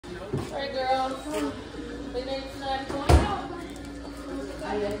Alright, girl. Midnight snack going out.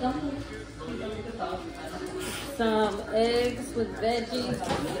 Some eggs with veggies.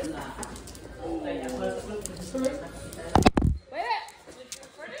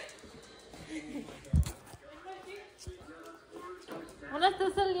 ¿Dónde está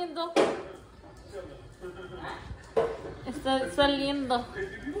saliendo? Está saliendo.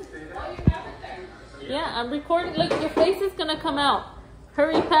 Yeah, I'm recording. Look, your face is gonna come out.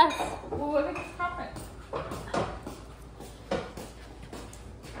 Hurry, pass. Ooh, I think it's perfect.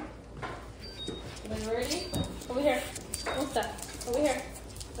 Are you ready? Over here. What's that? Over here.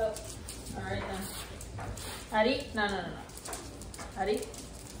 Go. Alright then. Ari? No. Ari?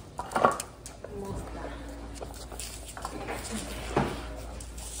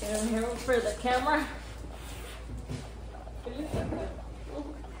 Get him here for the camera.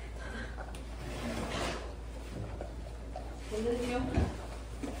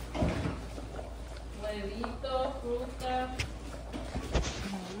 Huevito, fruta.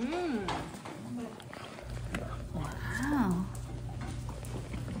 Wow.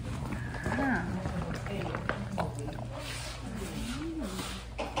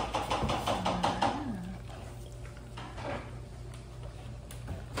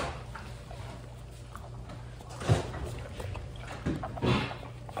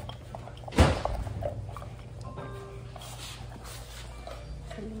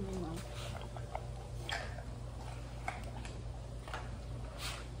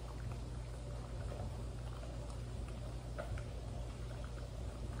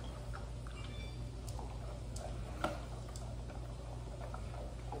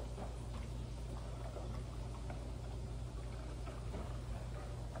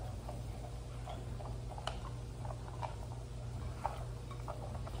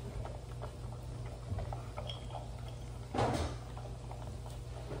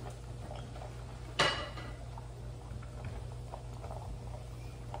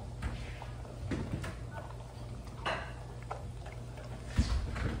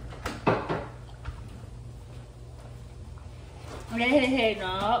 Hey,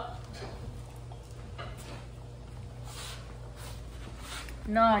 no.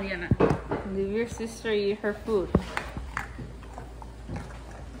 No, Ariana. Leave your sister eat her food.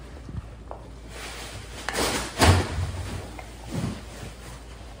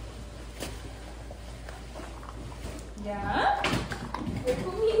 Yeah? ¿Qué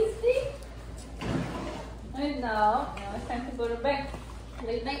comiste? I know. Now it's time to go to bed.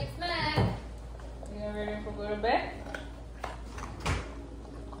 Late night snack. You ready to go to bed?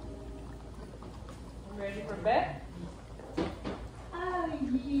 Ready for bed?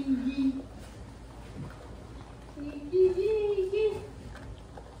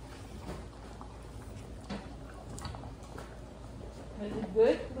 Is it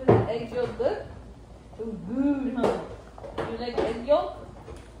good? Was the egg yolk good? It was good, huh? You like egg yolk?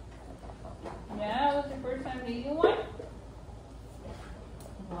 Yeah, was the first time eating one?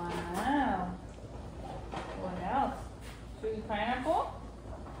 Wow. What else? Should we pineapple?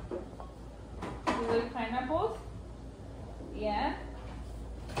 You like pineapples? Yeah?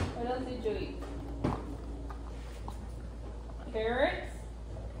 What else did you eat? Carrots?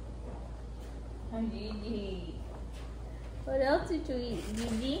 And Gigi. What else did you eat,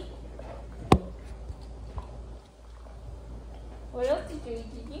 Gigi? What else did you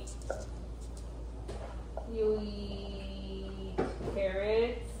eat, Gigi? You eat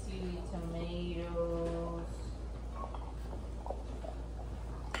carrots, you eat tomatoes.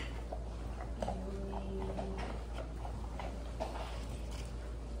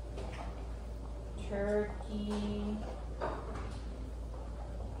 Turkey.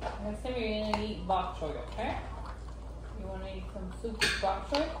 Next time you're gonna eat bok choy, okay? You wanna eat some soup with bok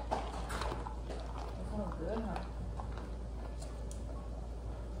choy? That sounds good, huh?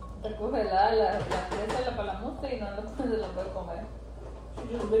 Te coge la presa, la palamusta y no se la puede comer. She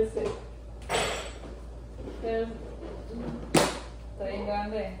just licks it. Está bien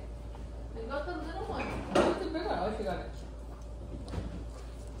grande. I got the little one. What's the big one? Oh, she got it.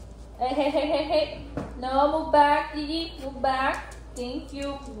 Hey. No, move back, Gigi. Move back. Thank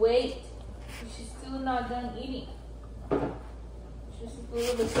you. Wait. She's still not done eating. She's a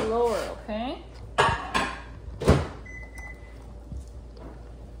little bit slower, okay?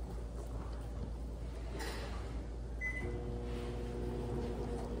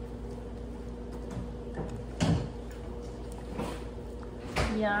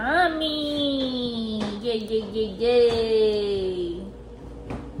 Yummy! Yay!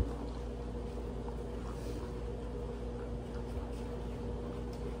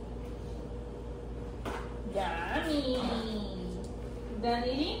 Yummy! Done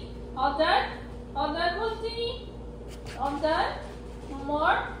eating? All done? All done, Mostini? All done? No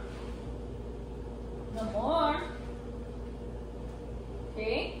more? No more?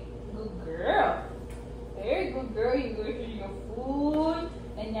 Okay, good girl. Very good girl. You go to your food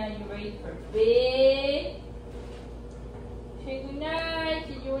and now you're ready for bed. Say good night.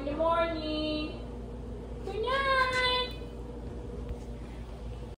 See you in the morning. Good night.